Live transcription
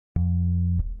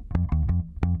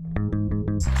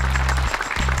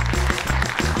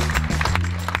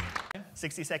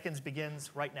60 seconds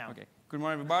begins right now. Okay. Good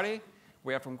morning, everybody.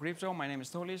 We are from Crypto. My name is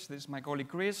Tolis. This is my colleague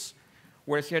Chris.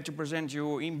 We're here to present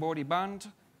you InBody Band.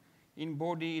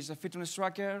 InBody is a fitness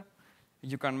tracker.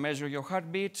 You can measure your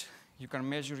heartbeat. You can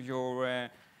measure your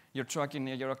tracking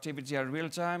your activity at real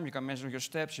time. You can measure your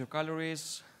steps, your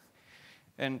calories.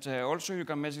 And also, you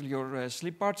can measure your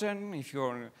sleep pattern, if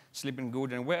you're sleeping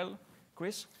good and well.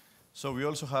 Chris? So we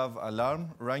also have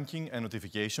alarm, ranking, and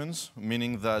notifications,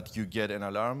 meaning that you get an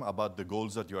alarm about the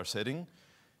goals that you are setting.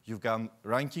 You've got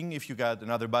ranking if you got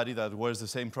another buddy that wears the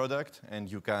same product,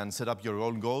 and you can set up your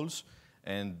own goals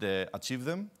and achieve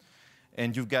them.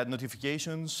 And you've got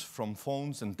notifications from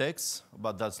phones and texts,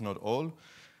 but that's not all.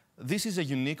 This is a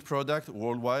unique product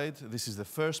worldwide. This is the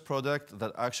first product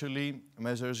that actually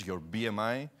measures your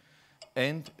BMI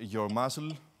and your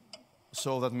muscle.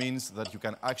 So that means that you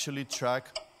can actually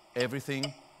track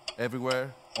everything,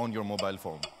 everywhere on your mobile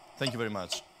phone. Thank you very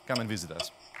much. Come and visit us.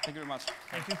 Thank you very much.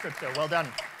 Thank you, Crypto. Well done.